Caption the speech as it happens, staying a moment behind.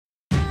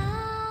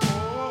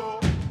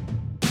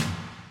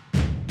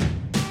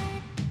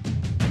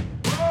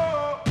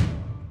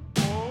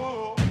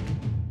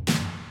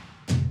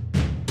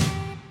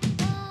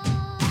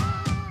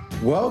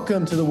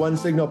Welcome to the One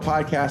Signal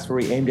podcast, where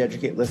we aim to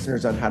educate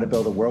listeners on how to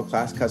build a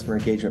world-class customer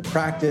engagement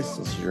practice.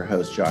 This is your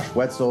host, Josh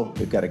Wetzel.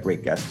 We've got a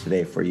great guest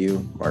today for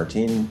you,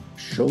 Martin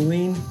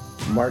Schoelling.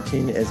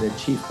 Martin is a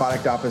Chief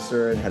Product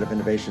Officer and Head of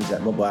Innovations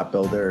at mobile app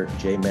builder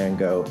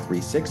JMango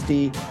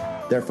 360.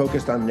 They're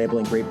focused on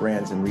enabling great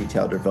brands and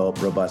retail to develop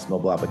robust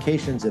mobile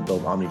applications and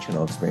build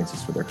omnichannel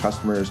experiences for their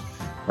customers.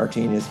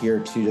 Martin is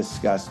here to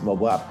discuss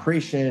mobile app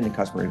creation and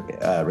customer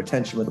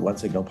retention with the One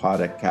Signal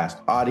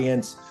podcast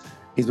audience.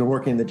 He's been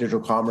working in the digital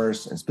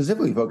commerce and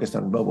specifically focused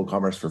on mobile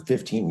commerce for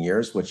 15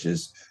 years, which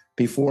is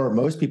before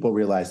most people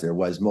realized there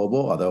was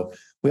mobile, although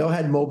we all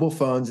had mobile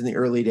phones in the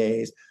early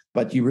days,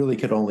 but you really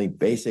could only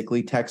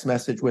basically text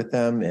message with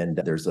them. And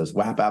there's those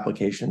WAP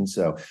applications.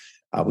 So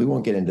we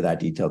won't get into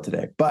that detail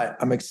today, but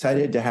I'm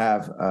excited to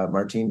have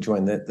Martin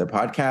join the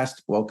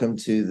podcast. Welcome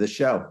to the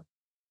show.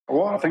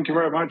 Well, thank you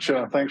very much.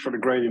 Thanks for the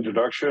great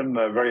introduction.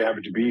 Very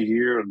happy to be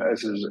here. And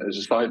as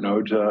a side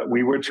note,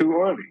 we were too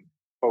early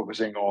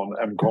focusing on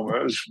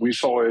m-commerce. We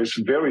saw a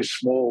very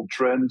small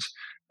trend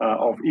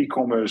of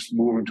e-commerce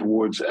moving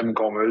towards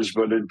m-commerce,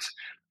 but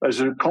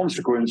as a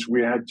consequence,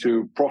 we had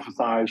to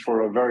prophesize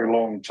for a very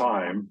long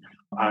time,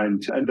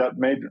 and that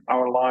made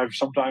our lives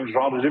sometimes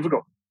rather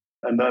difficult.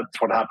 And that's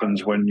what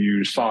happens when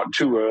you start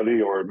too early,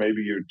 or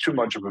maybe you're too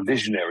much of a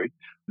visionary.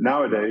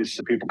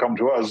 Nowadays, people come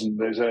to us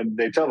and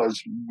they tell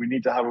us, we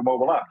need to have a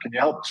mobile app. Can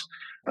you help us?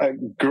 A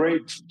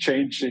great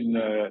change in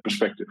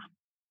perspective.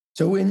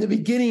 So in the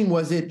beginning,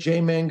 was it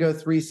JMango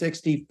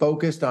 360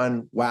 focused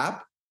on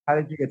WAP? How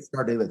did you get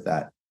started with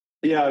that?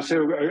 Yeah,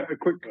 so a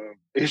quick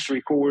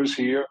history course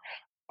here.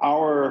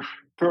 Our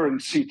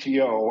current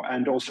CTO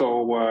and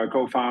also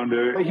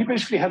co-founder, he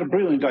basically had a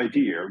brilliant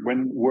idea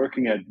when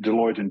working at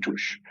Deloitte &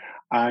 Touche.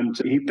 And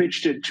he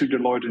pitched it to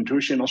Deloitte &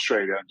 Touche in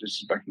Australia. This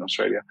is back in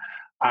Australia.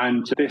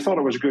 And they thought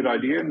it was a good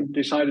idea and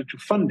decided to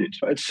fund it.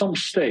 At some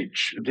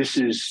stage, this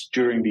is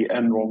during the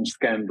Enron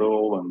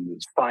scandal and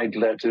the side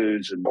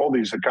letters and all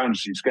these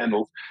accountancy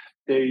scandals,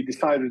 they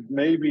decided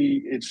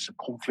maybe it's a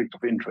conflict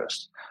of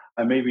interest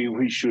and maybe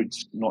we should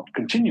not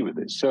continue with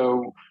this.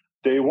 So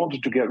they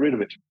wanted to get rid of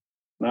it.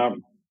 Now,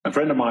 a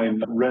friend of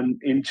mine ran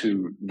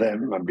into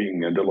them,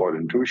 being a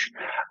Deloitte & Touche,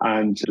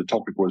 and the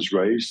topic was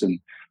raised,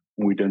 and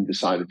we then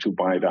decided to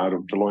buy it out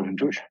of Deloitte &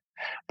 Touche.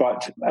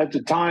 But at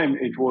the time,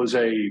 it was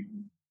a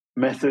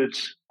method,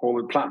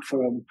 call it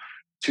platform,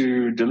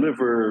 to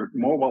deliver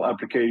mobile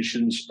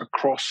applications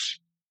across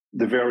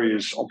the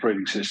various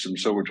operating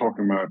systems. So we're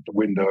talking about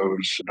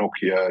Windows,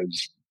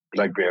 Nokia's,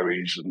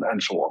 Blackberries,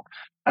 and so on.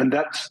 And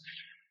that,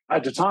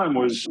 at the time,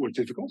 was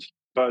difficult.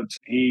 But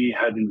he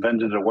had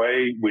invented a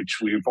way, which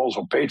we've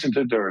also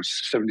patented. There are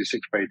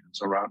 76 patents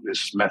around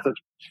this method.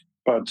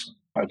 But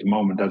at the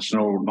moment, that's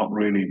not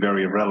really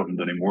very relevant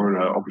anymore.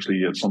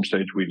 Obviously, at some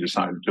stage, we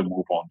decided to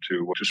move on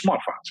to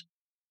smartphones.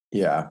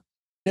 Yeah.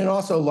 And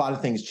also a lot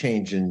of things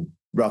changed in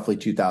roughly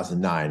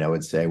 2009, I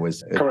would say.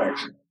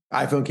 Correct.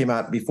 iPhone came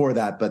out before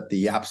that, but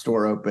the App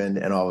Store opened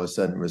and all of a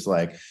sudden it was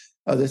like,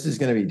 oh, this is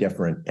going to be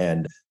different.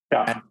 And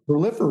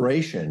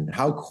proliferation,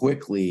 how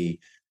quickly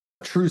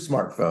true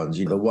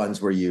smartphones, the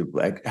ones where you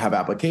have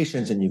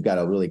applications and you've got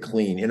a really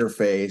clean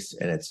interface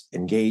and it's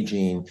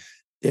engaging.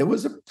 It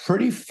was a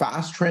pretty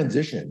fast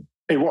transition.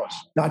 It was.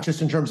 Not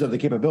just in terms of the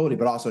capability,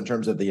 but also in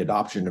terms of the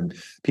adoption and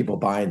people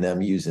buying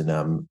them, using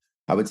them.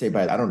 I would say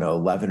by,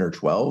 11 or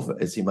 12,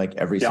 it seemed like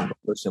every single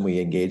person we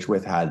engaged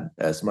with had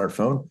a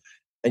smartphone.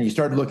 And you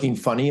started looking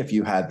funny if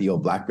you had the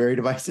old BlackBerry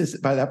devices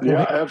by that point.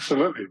 Yeah,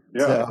 absolutely.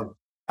 Yeah. So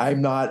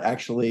I'm not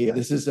actually,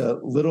 this is a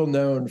little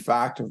known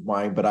fact of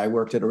mine, but I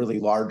worked at a really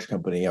large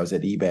company. I was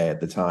at eBay at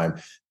the time,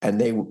 and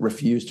they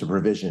refused to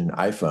provision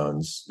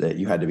iPhones that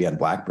you had to be on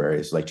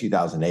BlackBerries, like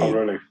 2008. Oh,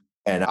 really?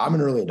 And I'm an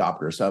early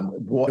adopter. So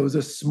it was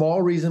a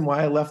small reason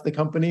why I left the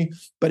company,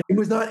 but it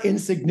was not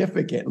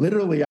insignificant.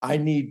 Literally, I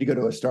need to go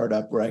to a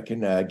startup where I can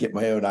get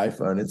my own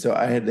iPhone. And so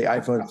I had the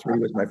iPhone 3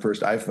 was my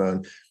first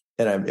iPhone.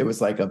 And it was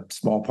like a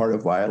small part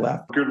of why I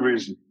left. Good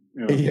reason.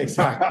 Yeah.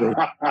 Exactly.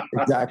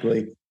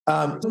 Exactly.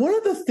 One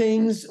of the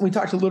things, we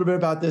talked a little bit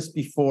about this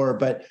before,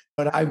 but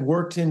I've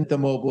worked in the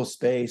mobile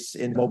space,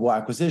 in mobile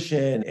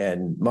acquisition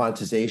and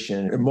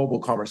monetization, and mobile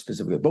commerce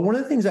specifically. But one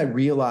of the things I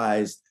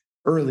realized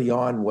early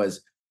on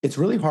was it's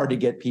really hard to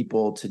get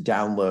people to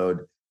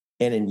download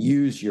and then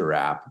use your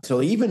app. So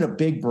even a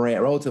big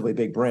brand, relatively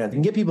big brand,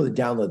 can get people to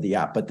download the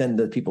app, but then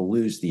the people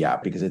lose the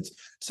app because it's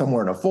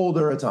somewhere in a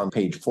folder, it's on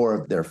page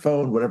 4 of their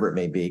phone, whatever it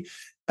may be.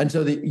 And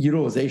so the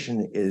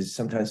utilization is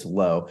sometimes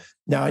low.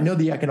 Now, I know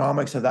the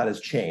economics of that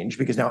has changed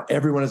because now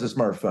everyone has a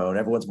smartphone.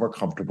 Everyone's more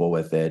comfortable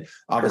with it.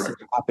 Obviously,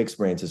 the app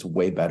experience is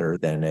way better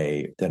than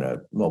a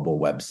mobile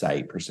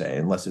website per se,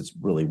 unless it's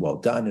really well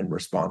done and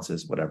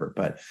responses, whatever.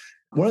 But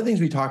one of the things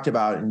we talked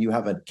about, and you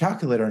have a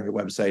calculator on your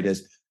website,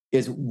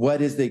 is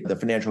what is the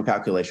financial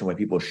calculation when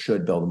people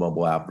should build a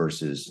mobile app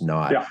versus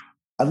not? Yeah.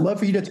 I'd love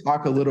for you to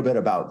talk a little bit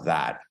about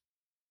that.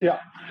 Yeah.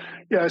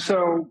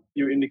 So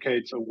you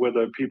indicate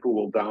whether people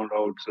will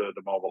download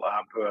the mobile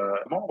app.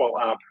 A mobile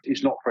app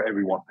is not for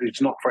everyone.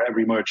 It's not for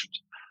every merchant.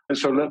 And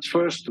so let's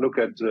first look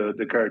at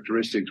the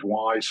characteristics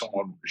why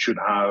someone should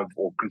have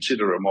or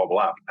consider a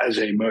mobile app as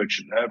a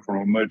merchant, from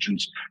a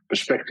merchant's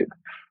perspective,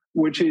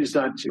 which is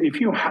that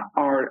if you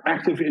are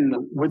active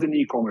with an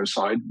e-commerce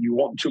site, you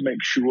want to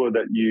make sure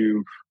that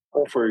you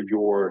offer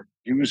your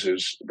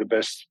users the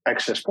best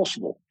access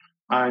possible.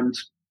 And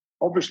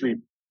obviously,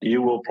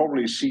 you will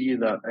probably see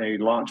that a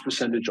large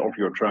percentage of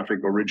your traffic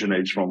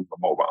originates from the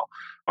mobile.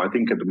 I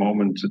think at the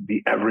moment,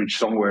 the average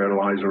somewhere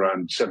lies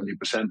around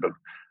 70%,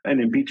 and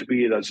in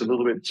B2B, that's a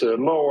little bit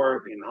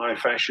lower. In high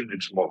fashion,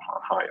 it's a lot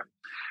higher.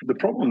 The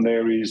problem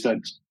there is that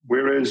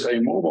whereas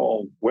a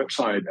mobile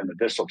website and a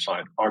desktop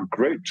site are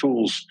great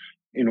tools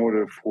in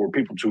order for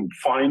people to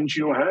find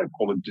you,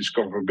 call it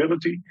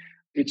discoverability,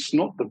 it's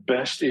not the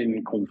best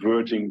in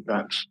converting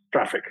that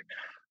traffic.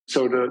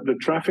 So the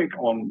traffic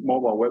on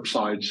mobile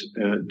websites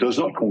does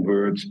not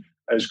convert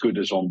as good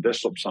as on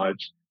desktop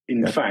sites.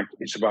 In fact,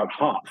 it's about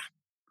half.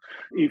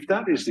 If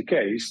that is the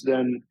case,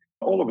 then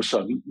all of a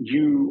sudden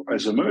you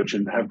as a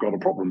merchant have got a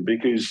problem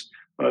because,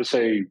 let's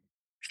say,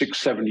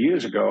 6-7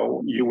 years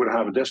ago, you would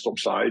have a desktop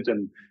site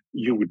and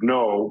you would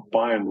know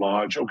by and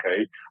large,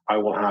 okay, I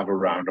will have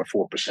around a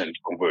 4%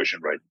 conversion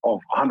rate of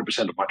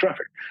 100% of my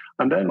traffic.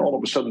 And then all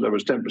of a sudden there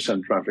was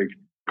 10% traffic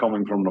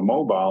coming from the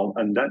mobile,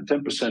 and that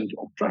 10%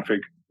 of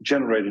traffic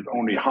generated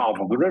only half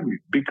of the revenue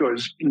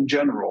because in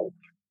general,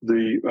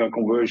 the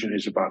conversion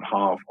is about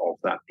half of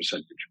that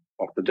percentage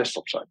of the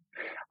desktop site.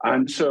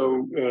 And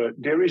so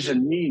there is a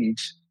need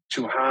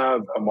to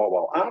have a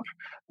mobile app,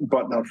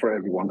 but not for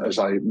everyone, as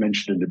I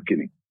mentioned in the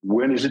beginning.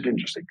 When is it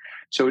interesting?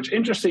 So it's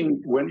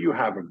interesting when you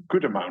have a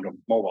good amount of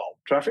mobile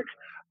traffic,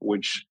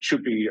 which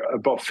should be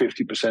above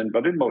 50%,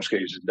 but in most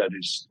cases that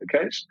is the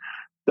case.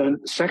 Then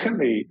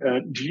secondly,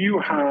 do you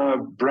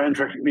have brand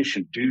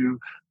recognition? Do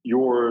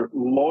your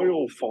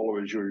loyal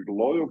followers, your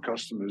loyal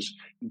customers,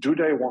 do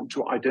they want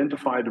to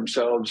identify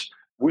themselves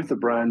with the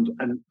brand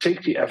and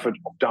take the effort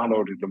of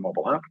downloading the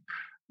mobile app?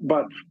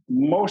 But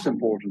most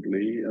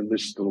importantly, and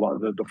this is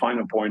the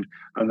final point,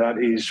 and that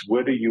is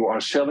whether you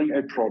are selling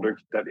a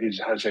product that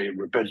has a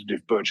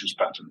repetitive purchase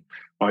pattern,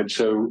 right?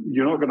 So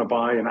you're not going to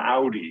buy an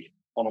Audi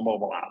on a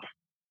mobile app.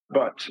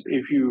 But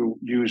if you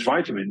use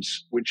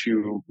vitamins, which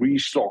you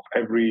restock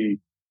every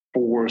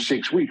 4 or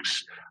 6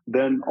 weeks,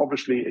 then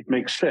obviously it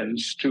makes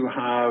sense to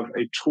have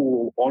a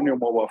tool on your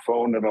mobile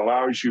phone that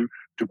allows you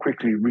to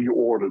quickly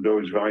reorder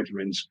those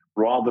vitamins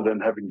rather than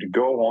having to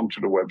go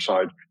onto the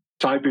website,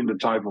 type in the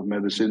type of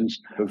medicines,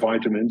 the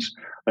vitamins,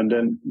 and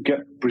then get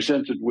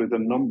presented with a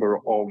number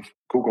of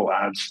Google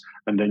ads.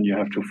 And then you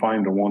have to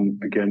find the one,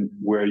 again,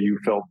 where you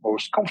felt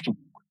most comfortable.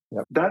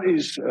 Yep. That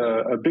is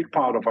a big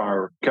part of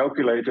our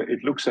calculator.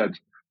 It looks at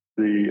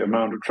the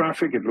amount of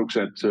traffic. It looks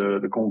at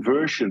the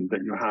conversion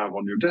that you have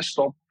on your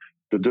desktop,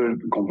 the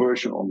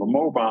conversion on the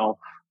mobile.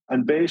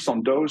 And based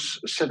on those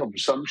set of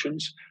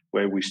assumptions,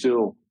 where we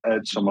still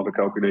add some other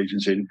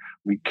calculations in,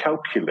 we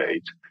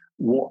calculate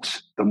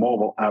what the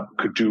mobile app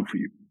could do for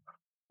you.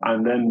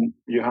 And then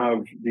you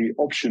have the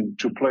option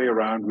to play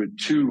around with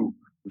two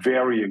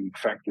varying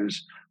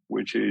factors,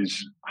 which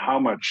is how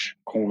much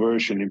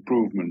conversion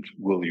improvement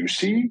will you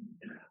see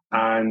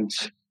and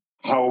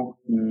how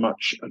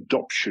much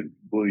adoption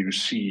will you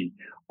see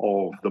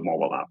of the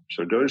mobile app.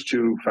 So those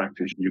two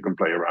factors you can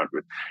play around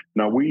with.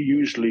 Now, we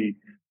usually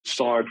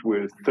start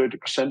with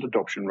 30%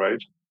 adoption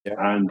rate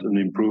and an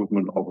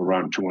improvement of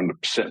around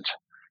 200%.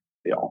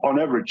 Yeah, on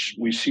average,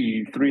 we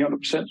see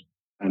 300%,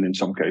 and in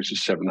some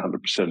cases,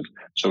 700%.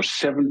 So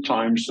 7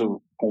 times the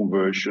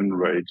conversion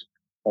rate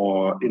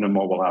or in a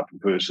mobile app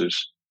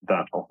versus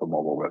that of the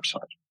mobile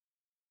website.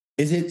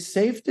 Is it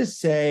safe to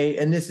say,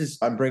 and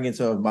I'm bringing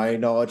some of my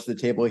knowledge to the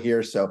table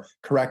here, so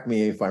correct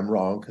me if I'm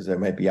wrong, because I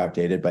might be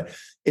outdated, but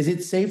is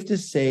it safe to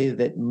say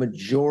that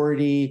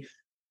majority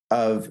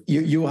of,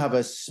 you will have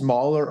a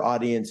smaller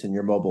audience in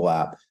your mobile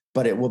app,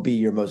 but it will be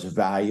your most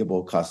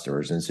valuable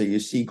customers. And so you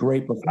see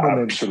great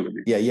performance.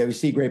 Absolutely. Yeah, you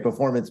see great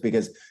performance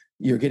because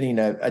you're getting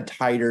a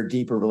tighter,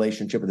 deeper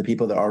relationship with the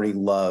people that already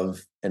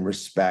love and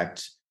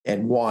respect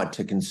and want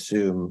to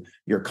consume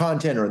your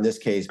content, or in this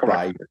case,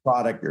 buy your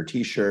product, your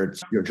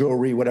t-shirts, your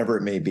jewelry, whatever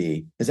it may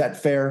be. Is that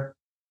fair?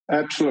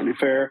 Absolutely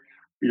fair.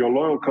 Your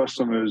loyal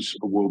customers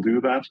will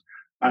do that.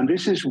 And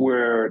this is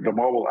where the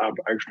mobile app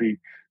actually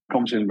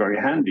comes in very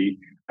handy.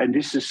 And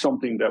this is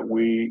something that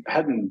we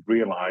hadn't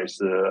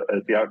realized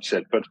at the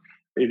outset, but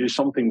it is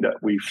something that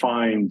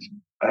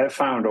I have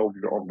found over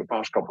the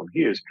past couple of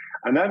years.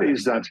 And that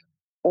is that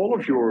all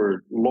of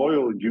your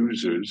loyal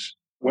users,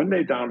 when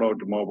they download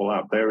the mobile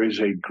app, there is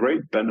a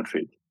great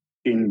benefit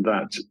in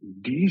that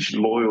these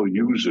loyal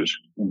users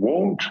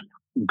won't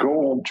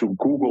go on to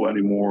Google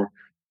anymore,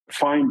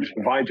 find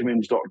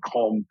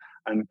vitamins.com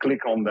and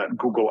click on that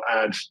Google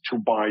ads to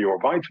buy your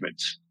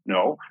vitamins.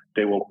 No,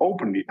 they will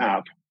open the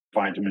app,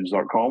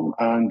 vitamins.com,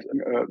 and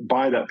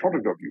buy that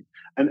product of you.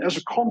 And as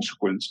a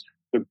consequence,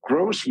 the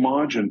gross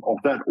margin of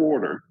that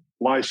order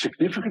lies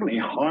significantly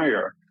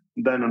higher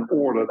than an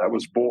order that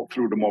was bought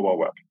through the mobile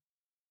web.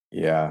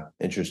 Yeah,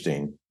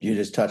 interesting. You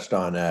just touched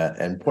on an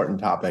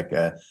important topic.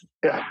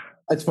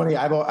 It's funny.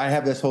 I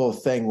have this whole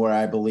thing where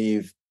I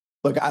believe,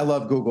 look, I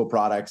love Google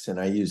products and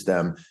I use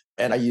them,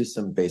 and I use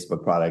some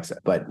Facebook products,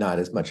 but not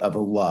as much of a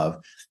love.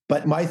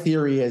 But my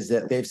theory is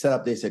that they've set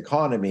up this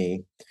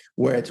economy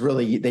where it's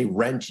really, they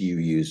rent you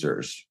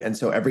users. And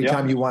so every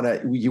time you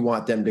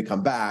want them to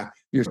come back,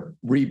 you're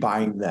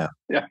rebuying them.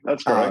 Yeah,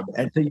 that's correct.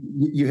 And so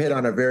you hit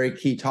on a very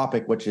key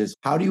topic, which is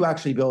how do you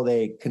actually build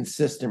a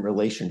consistent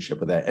relationship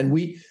with that?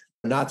 And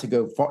not to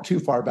go too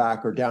far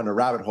back or down a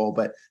rabbit hole,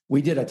 but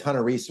we did a ton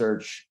of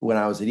research when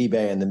I was at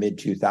eBay in the mid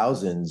to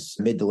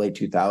late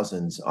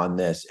 2000s on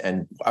this.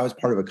 And I was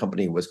part of a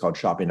company that was called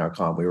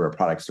Shopping.com. We were a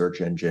product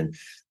search engine.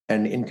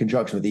 And in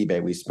conjunction with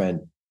eBay, we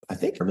spent, I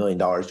think, $1 million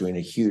doing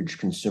a huge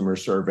consumer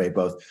survey,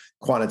 both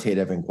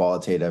quantitative and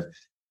qualitative,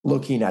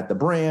 looking at the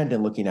brand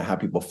and looking at how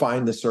people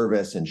find the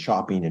service and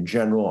shopping in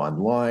general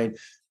online.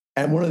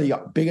 And one of the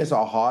biggest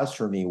ahas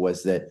for me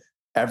was that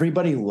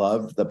everybody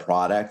loved the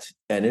product.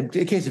 And in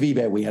the case of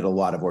eBay, we had a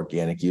lot of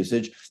organic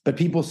usage, but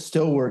people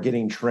still were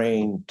getting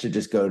trained to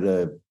just go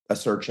to a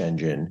search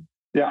engine.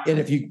 Yeah. And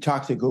if you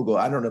talk to Google,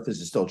 I don't know if this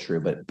is still true,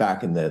 but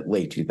back in the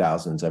late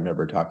 2000s, I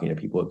remember talking to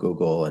people at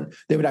Google and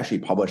they would actually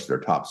publish their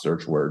top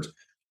search words.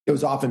 It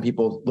was often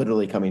people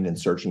literally coming and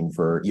searching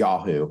for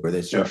Yahoo or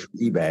they search for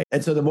eBay.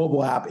 And so the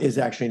mobile app is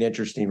actually an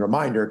interesting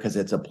reminder because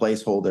it's a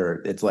placeholder.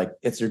 It's like,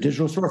 it's their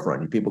digital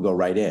storefront. People go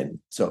right in.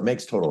 So it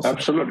makes total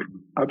sense.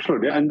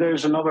 Absolutely. And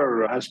there's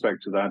another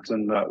aspect to that,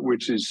 and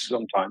which is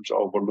sometimes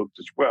overlooked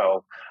as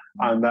well.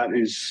 And that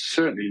is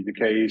certainly the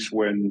case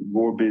when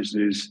your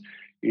business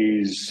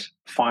is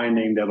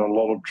finding that a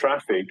lot of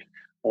traffic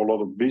or a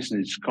lot of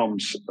business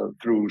comes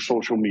through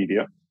social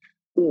media,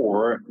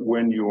 or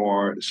when you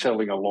are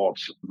selling a lot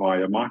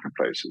via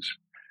marketplaces.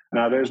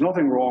 Now, there's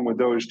nothing wrong with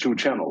those two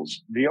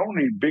channels. The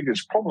only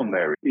biggest problem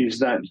there is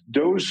that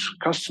those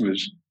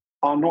customers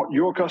are not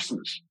your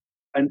customers,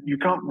 and you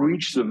can't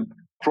reach them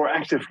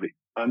proactively.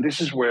 And this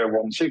is where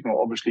OneSignal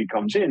obviously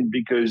comes in,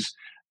 because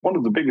one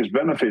of the biggest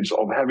benefits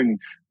of having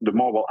the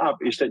mobile app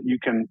is that you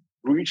can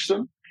reach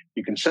them.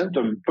 You can send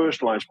them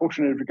personalized push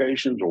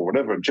notifications or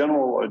whatever,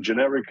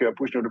 generic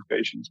push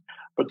notifications.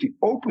 But the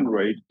open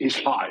rate is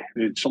high.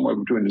 It's somewhere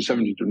between the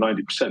 70 to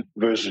 90%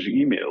 versus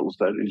emails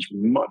that is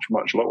much,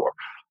 much lower.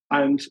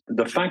 And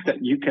the fact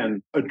that you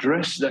can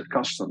address that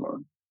customer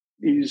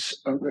is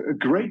a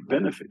great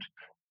benefit.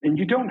 And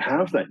you don't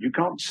have that. You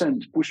can't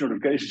send push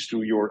notifications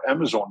to your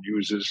Amazon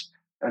users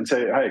and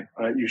say, hey,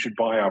 you should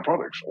buy our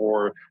products,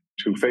 or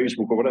to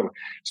Facebook or whatever.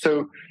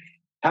 So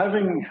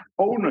having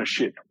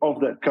ownership of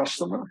that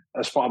customer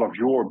as part of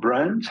your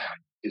brand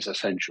is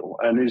essential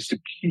and is the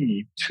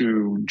key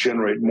to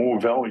generate more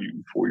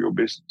value for your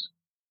business.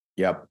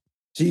 Yep.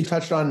 So you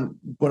touched on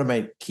one of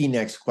my key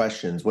next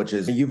questions, which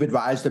is you've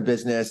advised a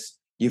business,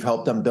 you've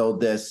helped them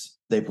build this,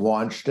 they've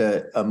launched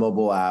a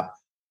mobile app.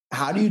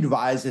 How do you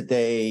advise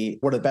that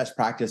what are the best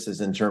practices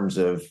in terms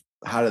of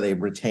how do they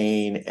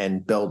retain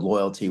and build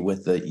loyalty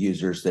with the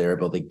users they're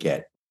able to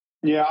get?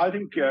 Yeah, I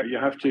think you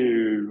have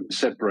to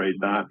separate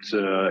that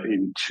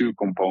in two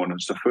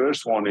components. The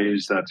first one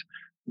is that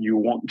you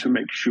want to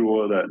make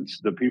sure that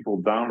the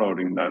people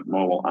downloading that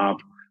mobile app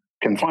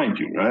can find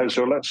you. Right?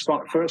 So let's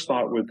start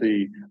with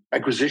the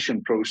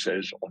acquisition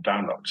process of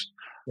downloads.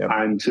 Yep.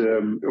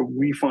 And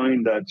we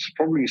find that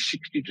probably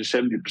 60 to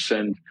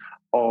 70%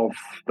 of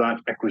that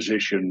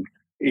acquisition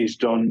is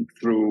done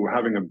through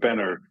having a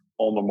banner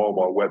on the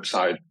mobile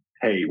website.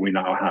 Hey, we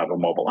now have a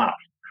mobile app.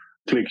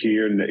 Click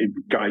here and it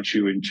guides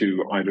you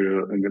into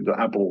either the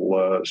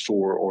Apple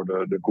store or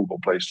the Google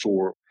Play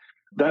Store.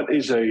 That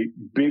is a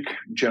big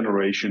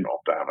generation of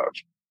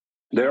downloads.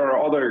 There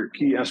are other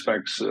key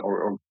aspects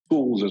or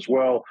tools as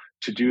well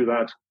to do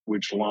that,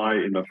 which lie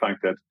in the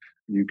fact that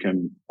you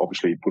can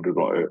obviously put it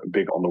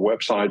big on the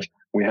website.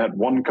 We had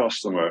one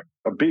customer,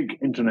 a big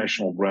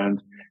international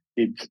brand.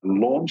 It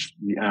launched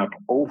the app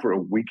over a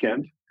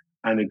weekend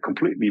and it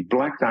completely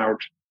blacked out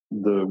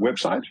the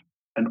website.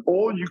 And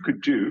all you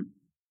could do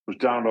was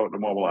download the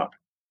mobile app.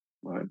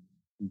 Right?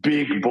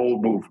 Big,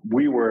 bold move.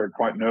 We were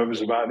quite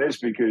nervous about this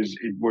because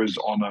it was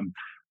on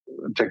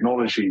a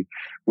technology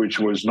which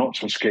was not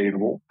so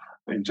scalable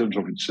in terms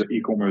of its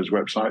e-commerce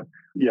website.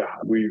 Yeah,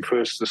 we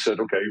first said,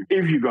 okay,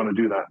 if you're going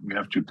to do that, we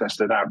have to test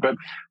it out. But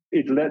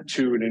it led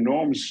to an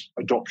enormous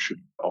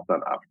adoption of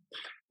that app.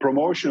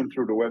 Promotion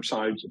through the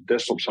website,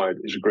 desktop site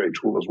is a great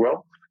tool as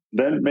well.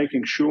 Then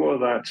making sure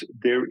that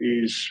there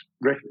is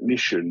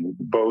recognition,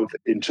 both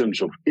in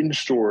terms of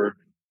in-store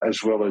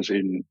as well as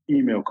in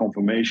email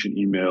confirmation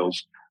emails,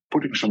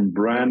 putting some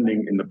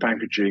branding in the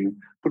packaging,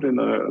 put in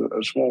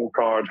a small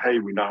card, hey,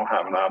 we now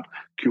have an app,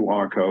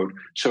 QR code.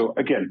 So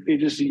again,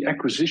 it is the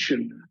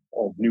acquisition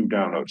of new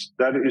downloads.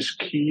 That is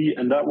key,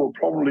 and that will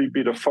probably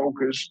be the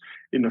focus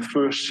in the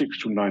first 6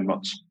 to 9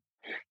 months.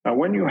 Now,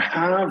 when you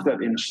have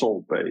that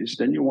installed base,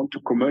 then you want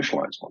to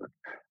commercialize on it.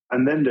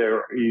 And then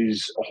there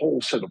is a whole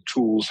set of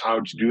tools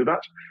how to do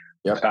that.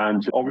 Yep.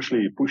 And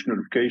obviously, push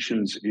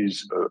notifications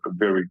is a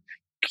very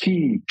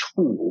key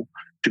tool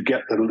to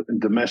get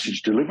the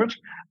message delivered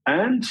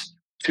and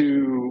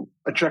to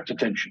attract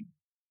attention.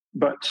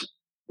 But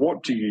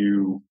what do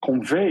you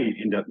convey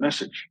in that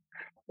message?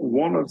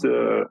 One of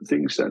the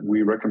things that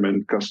we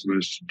recommend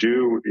customers to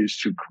do is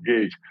to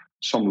create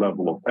some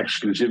level of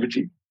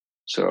exclusivity.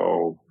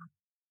 So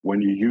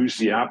when you use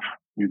the app,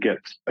 you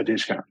get a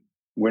discount.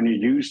 When you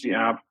use the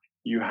app,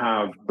 you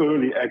have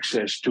early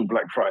access to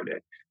Black Friday.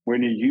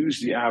 When you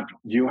use the app,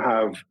 you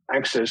have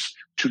access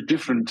to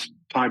different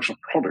types of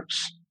products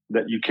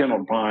that you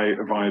cannot buy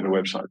via the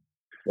website.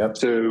 Yep.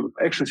 So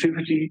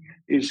exclusivity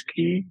is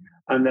key.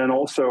 And then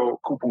also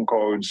coupon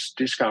codes,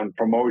 discount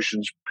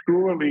promotions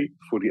purely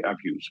for the app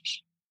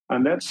users.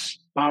 And that's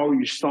how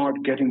you start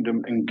getting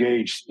them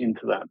engaged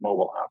into that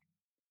mobile app.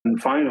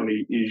 And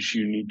finally is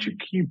you need to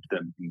keep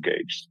them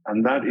engaged.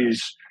 And that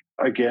is,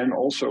 again,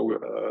 also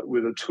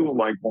with a tool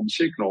like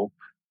OneSignal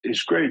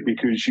is great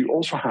because you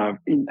also have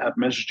in-app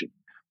messaging.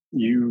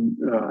 You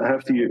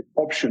have the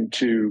option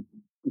to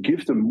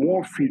give them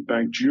more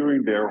feedback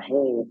during their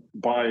whole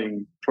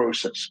buying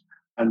process.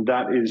 And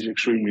that is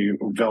extremely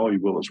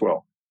valuable as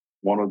well.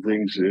 One of the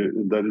things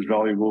that is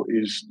valuable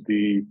is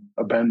the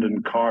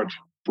abandoned cart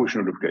push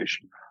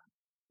notification.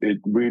 It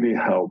really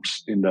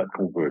helps in that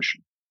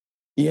conversion.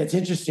 Yeah, it's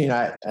interesting.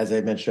 As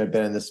I mentioned, I've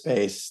been in the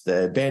space.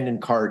 The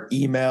abandoned cart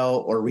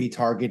email or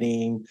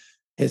retargeting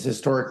has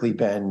historically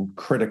been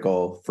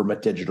critical from a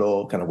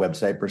digital kind of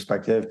website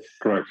perspective.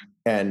 Correct.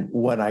 And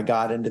when I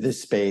got into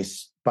this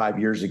space 5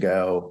 years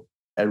ago,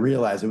 I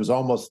realized it was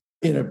almost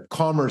in a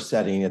commerce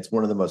setting, it's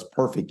one of the most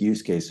perfect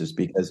use cases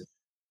because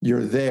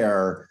you're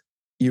there,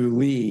 you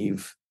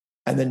leave,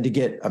 and then to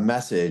get a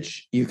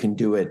message, you can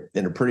do it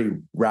in a pretty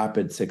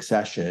rapid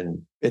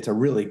succession. It's a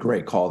really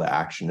great call to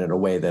action in a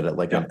way that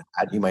an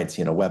ad you might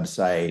see on a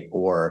website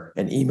or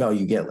an email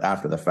you get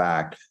after the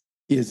fact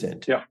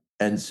isn't. Yeah.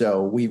 And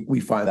so we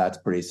find that's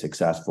pretty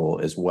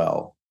successful as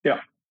well. Yeah.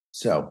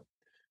 So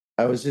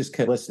I was just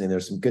kind of listening.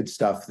 There's some good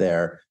stuff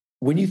there.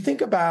 When you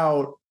think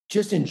about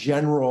just in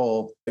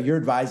general, you're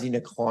advising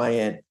a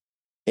client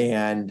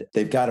and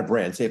they've got a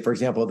brand, say, for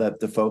example,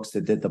 the folks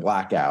that did the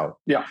blackout.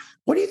 Yeah.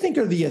 What do you think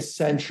are the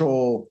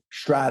essential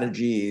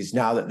strategies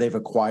now that they've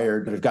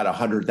acquired, they've got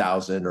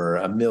 100,000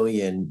 or 1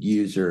 million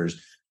users?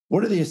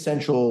 What are the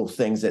essential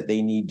things that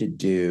they need to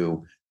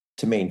do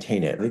to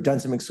maintain it? They've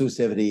done some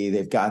exclusivity,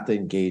 they've got the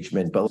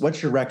engagement, but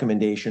what's your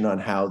recommendation on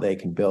how they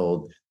can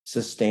build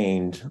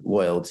sustained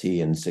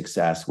loyalty and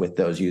success with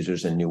those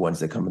users and new ones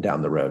that come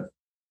down the road?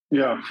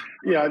 Yeah,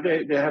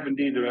 they have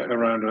indeed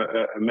around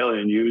a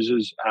million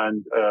users,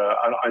 and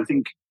I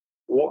think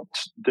what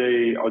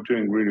they are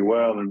doing really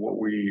well, and what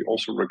we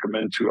also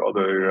recommend to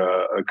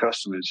other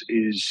customers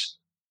is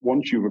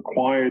once you've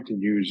acquired the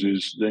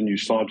users, then you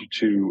started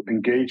to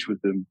engage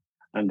with them,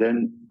 and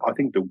then I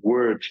think the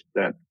word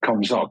that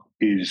comes up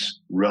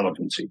is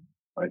relevancy.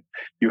 Right,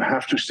 you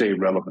have to stay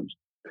relevant,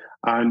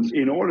 and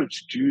in order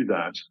to do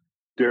that,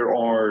 there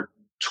are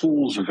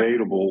tools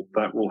available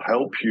that will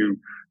help you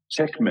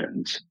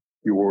segment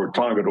your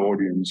target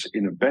audience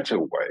in a better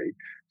way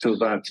so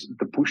that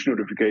the push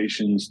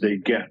notifications they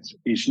get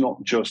is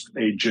not just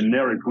a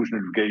generic push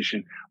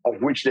notification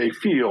of which they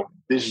feel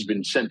this has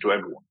been sent to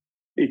everyone.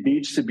 It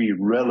needs to be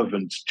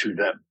relevant to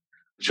them.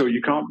 So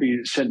you can't be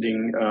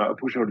sending a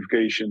push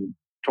notification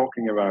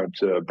talking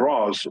about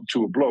bras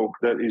to a bloke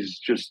that is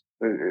just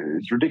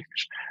it's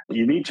ridiculous.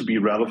 You need to be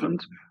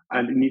relevant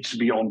and it needs to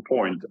be on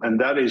point. And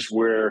that is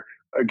where,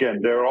 again,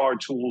 there are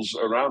tools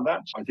around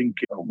that. I think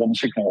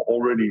OneSignal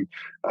already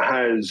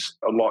has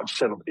a large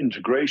set of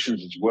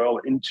integrations as well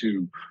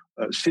into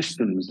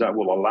systems that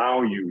will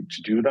allow you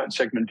to do that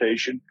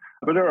segmentation.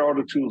 But there are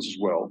other tools as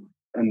well.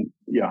 And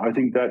yeah, I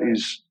think that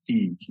is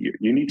key here.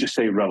 You need to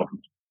stay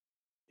relevant.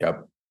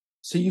 Yep.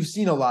 So you've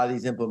seen a lot of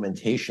these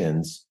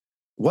implementations.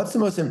 What's the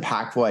most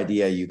impactful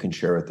idea you can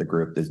share with the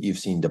group that you've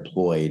seen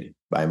deployed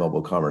by a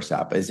mobile commerce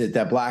app? Is it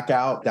that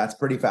blackout? That's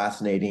pretty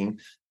fascinating.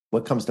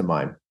 What comes to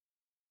mind?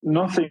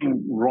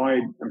 Nothing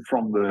right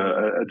from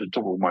at the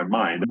top of my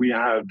mind. We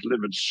have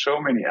delivered so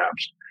many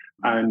apps,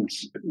 and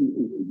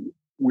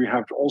we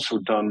have also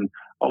done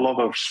a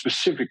lot of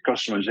specific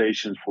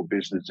customizations for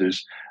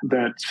businesses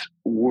that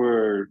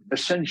were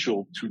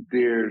essential to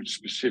their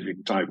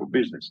specific type of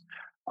business.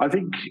 I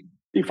think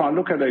if I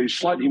look at a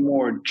slightly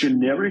more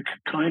generic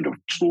kind of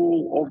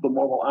tool of the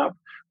mobile app,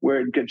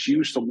 where it gets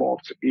used a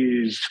lot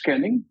is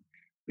scanning.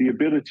 The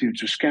ability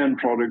to scan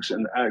products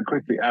and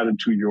quickly add it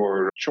to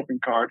your shopping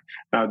cart.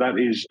 Now, that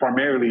is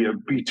primarily a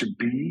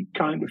B2B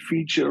kind of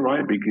feature,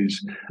 right?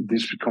 Because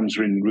this becomes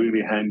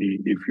really handy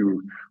if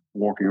you're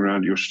walking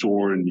around your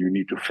store and you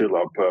need to fill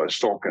up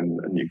stock and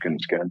you can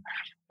scan.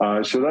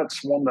 So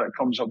that's one that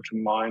comes up to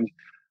mind.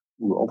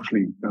 We're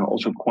obviously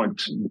also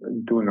quite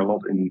doing a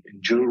lot in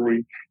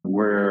jewelry,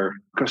 where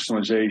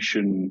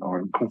customization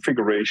or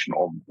configuration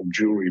of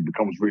jewelry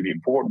becomes really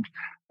important,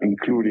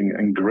 including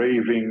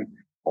engraving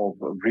of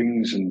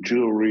rings and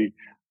jewelry.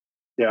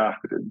 Yeah,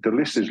 the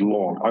list is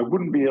long. I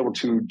wouldn't be able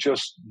to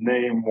just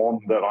name one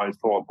that I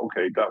thought,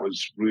 okay, that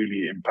was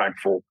really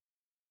impactful.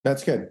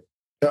 That's good.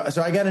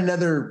 So I got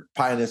another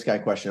pie in the sky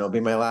question. It'll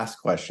be my last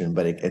question,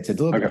 but it's a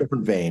little bit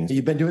different vein.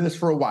 You've been doing this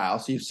for a while,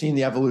 so you've seen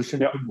the evolution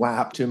from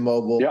WAP to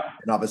mobile,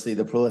 and obviously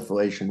the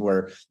proliferation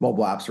where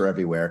mobile apps are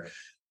everywhere.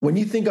 When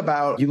you think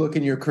about, you look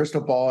in your crystal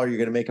ball, or you're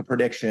going to make a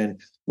prediction,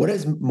 what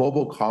does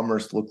mobile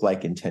commerce look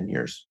like in 10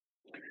 years?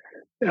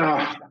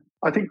 I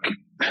think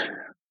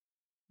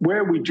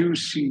where we do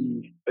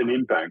see an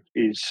impact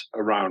is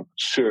around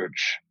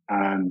search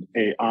and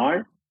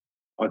AI.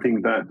 I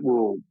think that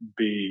will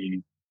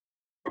be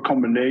a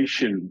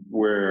combination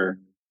where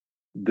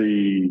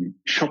the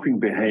shopping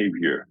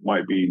behavior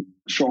might be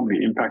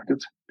strongly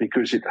impacted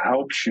because it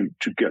helps you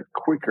to get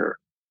quicker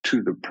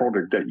to the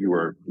product that you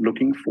are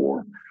looking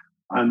for.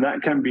 And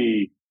that can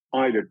be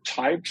either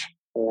typed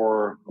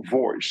or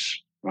voice,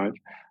 right?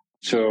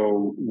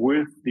 So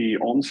with the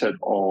onset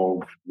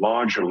of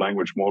larger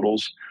language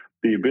models,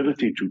 the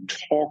ability to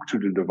talk to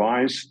the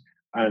device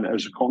and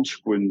as a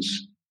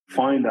consequence,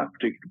 find that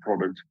particular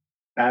product,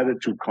 add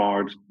it to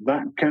cart,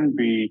 that can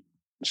be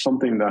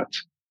something that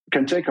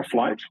can take a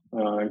flight,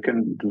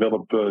 can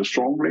develop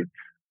strongly.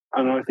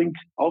 And I think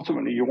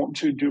ultimately you want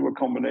to do a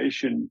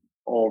combination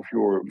of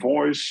your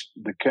voice,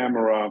 the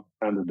camera,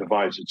 and the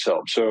device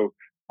itself. So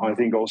I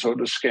think also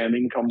the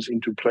scanning comes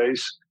into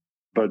place,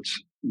 but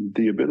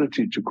the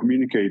ability to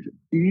communicate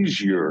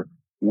easier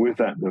with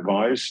that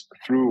device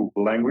through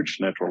language,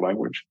 natural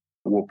language,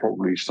 will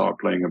probably start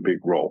playing a big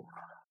role.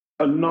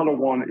 Another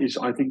one is,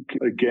 I think,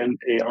 again,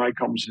 AI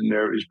comes in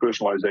there, is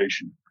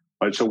personalization.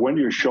 Right? So when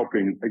you're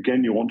shopping,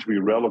 again, you want to be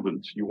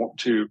relevant. You want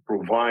to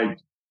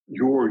provide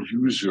your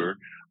user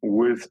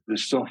with the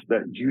stuff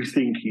that you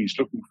think he's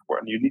looking for,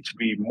 and you need to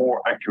be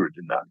more accurate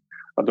in that.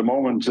 At the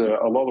moment,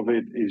 a lot of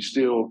it is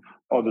still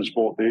others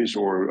bought this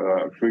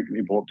or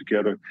frequently bought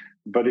together,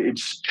 but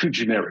it's too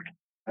generic.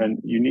 And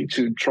you need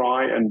to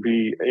try and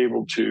be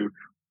able to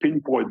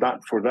pinpoint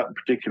that for that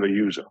particular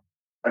user.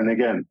 And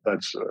again,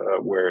 that's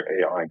where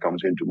AI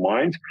comes into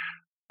mind.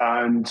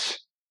 And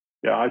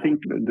yeah, I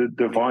think the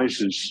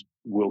devices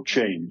will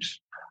change.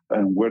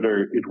 And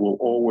whether it will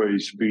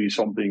always be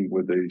something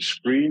with a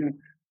screen,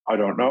 I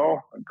don't know.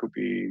 It could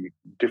be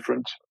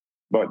different.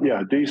 But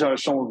yeah, these are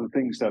some of the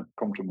things that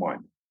come to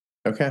mind.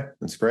 Okay,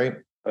 that's great.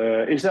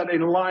 Is that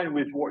in line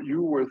with what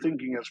you were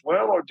thinking as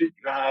well, or did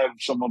you have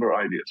some other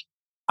ideas?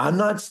 I'm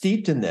not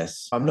steeped in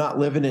this. I'm not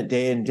living it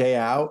day in, day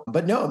out.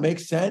 But no, it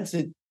makes sense.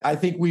 I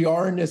think we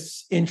are in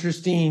this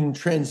interesting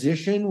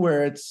transition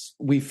where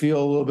we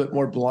feel a little bit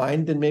more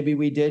blind than maybe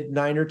we did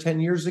 9 or 10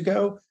 years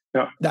ago.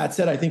 Yeah. That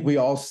said, I think we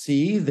all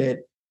see that.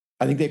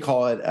 I think they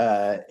call it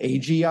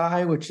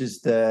AGI, which is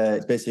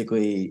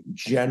basically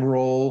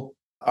general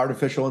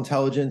artificial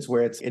intelligence,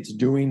 where it's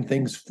doing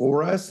things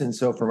for us. And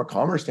so from a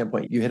commerce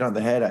standpoint, you hit on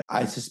the head.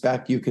 I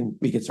suspect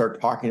we could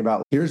start talking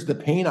about, here's the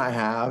pain I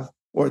have,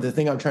 or the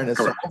thing I'm trying to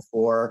solve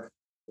for.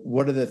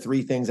 What are the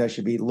 3 things I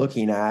should be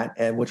looking at?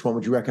 And which one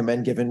would you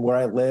recommend given where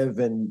I live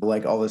and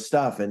like all this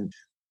stuff? And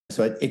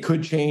so it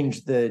could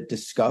change the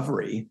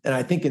discovery. And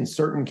I think in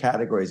certain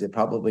categories, it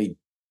probably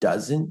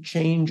doesn't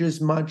change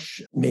as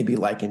much, maybe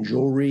like in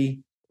jewelry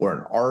or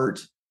in art.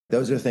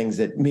 Those are things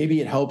that maybe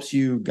it helps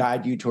you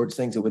guide you towards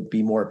things that would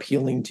be more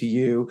appealing to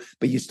you,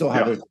 but you still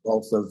have those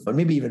results of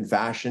maybe even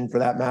fashion for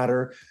that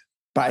matter.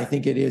 But I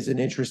think it is an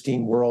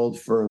interesting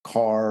world for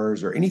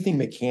cars or anything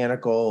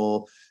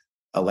mechanical,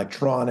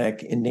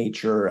 electronic in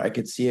nature. I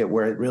could see it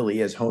where it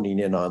really is honing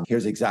in on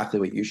here's exactly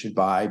what you should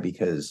buy,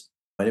 because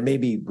it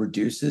maybe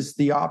reduces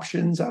the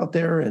options out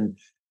there. And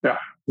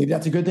maybe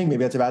that's a good thing.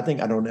 Maybe that's a bad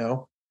thing. I don't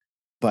know.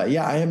 But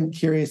yeah, I am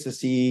curious to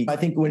see. I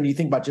think when you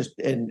think about just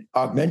an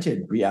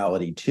augmented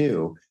reality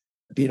too,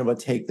 being able to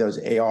take those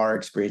AR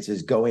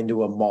experiences, go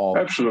into a mall,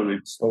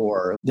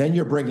 store, then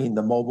you're bringing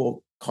the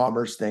mobile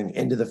commerce thing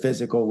into the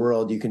physical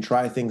world. You can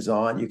try things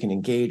on, you can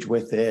engage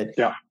with it.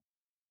 Yeah.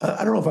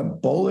 I don't know if I'm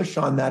bullish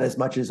on that as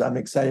much as I'm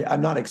excited.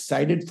 I'm not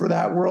excited for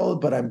that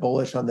world, but I'm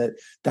bullish on that.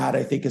 That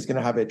I think is going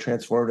to have a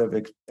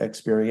transformative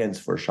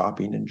experience for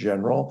shopping in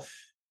general.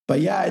 But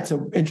yeah, it's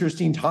an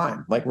interesting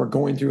time. Like we're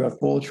going through a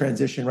full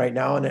transition right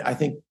now. And I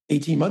think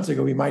 18 months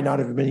ago, we might not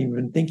have been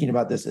even thinking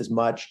about this as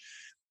much.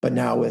 But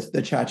now with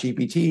the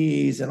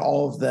ChatGPTs and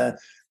all of the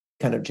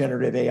kind of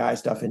generative AI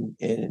stuff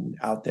in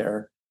out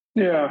there.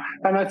 Yeah.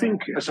 And I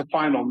think as a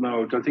final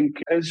note, I think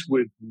as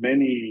with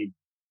many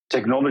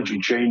technology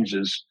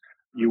changes,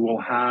 you will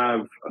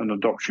have an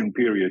adoption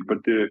period, but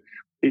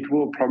it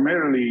will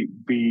primarily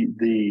be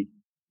the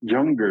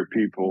younger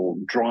people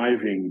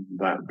driving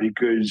that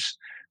because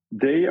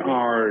they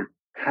are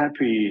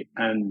happy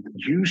and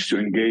used to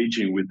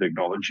engaging with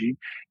technology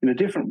in a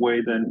different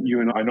way than you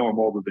and I. Know I'm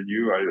older than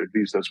you, at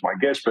least that's my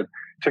guess, but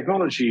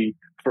technology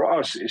for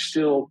us is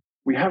still,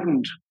 we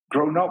haven't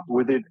grown up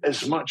with it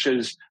as much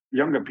as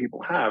younger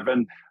people have.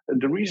 And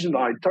the reason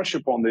I touch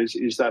upon this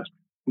is that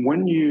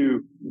when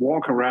you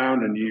walk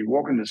around and you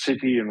walk in the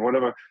city and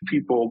whatever,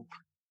 people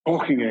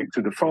talking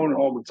to the phone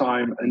all the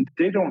time, and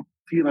they don't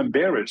feel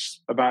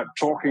embarrassed about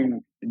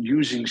talking and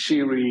using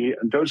Siri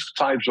and those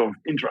types of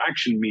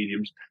interaction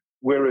mediums,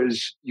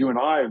 whereas you and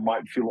I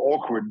might feel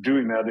awkward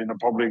doing that in a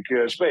public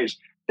space.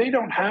 They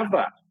don't have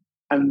that.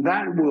 And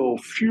that will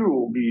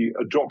fuel the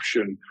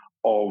adoption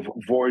of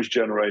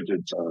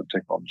voice-generated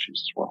technologies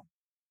as well.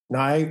 No,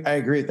 I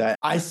agree with that.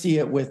 I see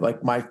it with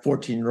like my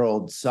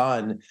 14-year-old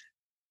son,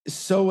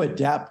 so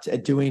adept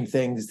at doing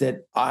things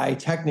that I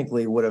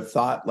technically would have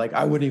thought like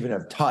I wouldn't even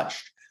have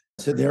touched.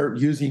 So they're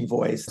using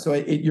voice. So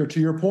you're to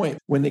your point,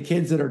 when the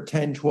kids that are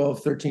 10,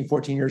 12, 13,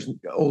 14 years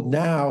old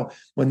now,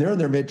 when they're in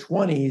their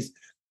mid-20s,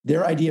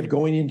 their idea of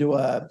going into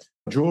a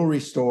jewelry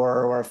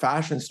store or a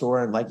fashion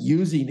store and like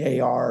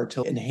using AR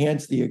to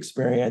enhance the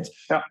experience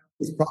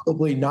is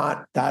probably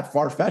not that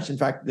far-fetched. In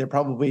fact, they're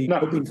probably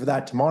hoping for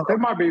that tomorrow. They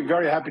might be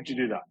very happy to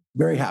do that.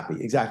 Very happy,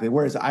 exactly.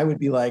 Whereas I would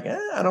be like,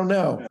 I don't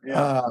know.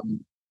 Yeah.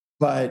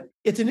 But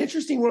it's an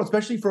interesting world,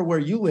 especially for where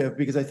you live,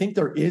 because I think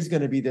there is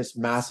going to be this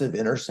massive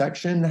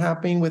intersection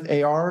happening with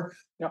AR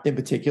in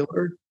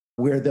particular,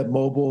 where the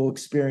mobile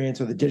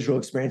experience or the digital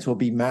experience will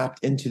be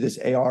mapped into this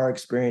AR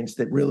experience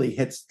that really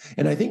hits.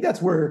 And I think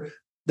that's where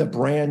the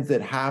brands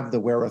that have the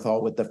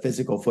wherewithal with the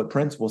physical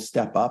footprints will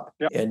step up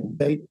and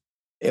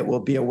it will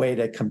be a way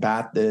to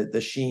combat the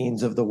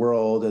Sheins of the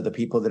world or the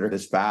people that are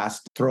just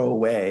fast throw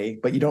away,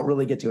 but you don't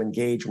really get to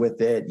engage with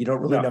it. You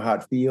don't really know how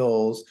it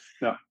feels.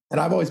 No. And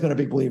I've always been a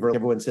big believer.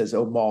 Everyone says,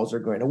 oh, malls are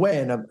going away.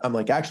 And I'm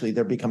like, actually,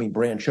 they're becoming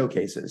brand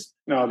showcases.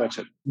 No, that's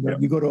it.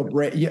 You go to a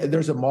brand,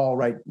 there's a mall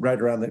right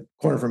around the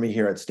corner from me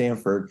here at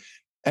Stanford.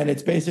 And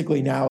it's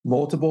basically now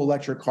multiple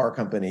electric car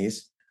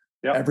companies.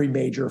 Every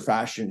major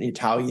fashion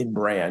Italian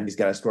brand has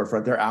got a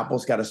storefront there.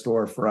 Apple's got a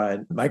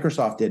storefront.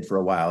 Microsoft did for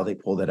a while. They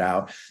pulled it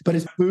out. But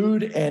it's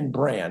food and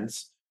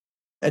brands.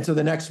 And so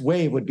the next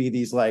wave would be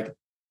these like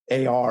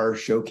AR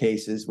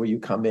showcases where you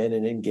come in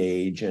and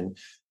engage. And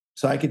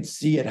so I could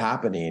see it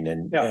happening.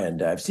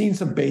 And I've seen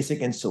some basic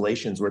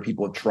installations where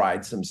people have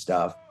tried some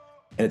stuff.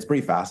 And it's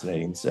pretty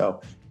fascinating.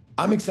 So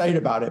I'm excited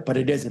about it. But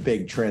it is a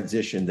big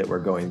transition that we're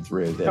going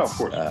through. That's, of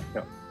course.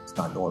 It's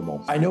not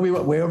normal. I know we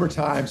went way over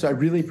time, so I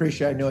really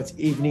appreciate it. I know it's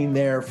evening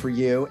there for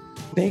you.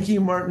 Thank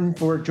you, Martin,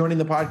 for joining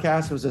the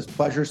podcast. It was a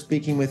pleasure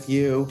speaking with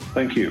you.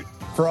 Thank you.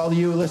 For all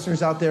you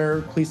listeners out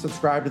there, please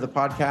subscribe to the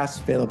podcast,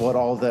 available at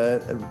all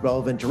the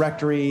relevant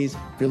directories.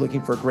 If you're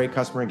looking for great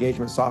customer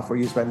engagement software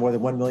used by more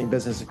than 1 million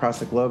businesses across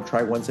the globe,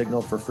 try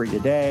OneSignal for free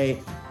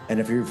today. And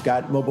if you've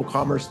got mobile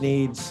commerce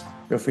needs,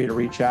 feel free to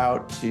reach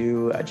out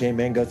to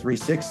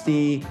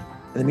JMango360.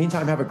 In the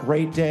meantime, have a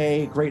great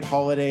day, great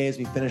holidays.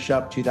 We finish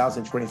up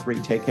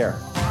 2023. Take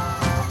care.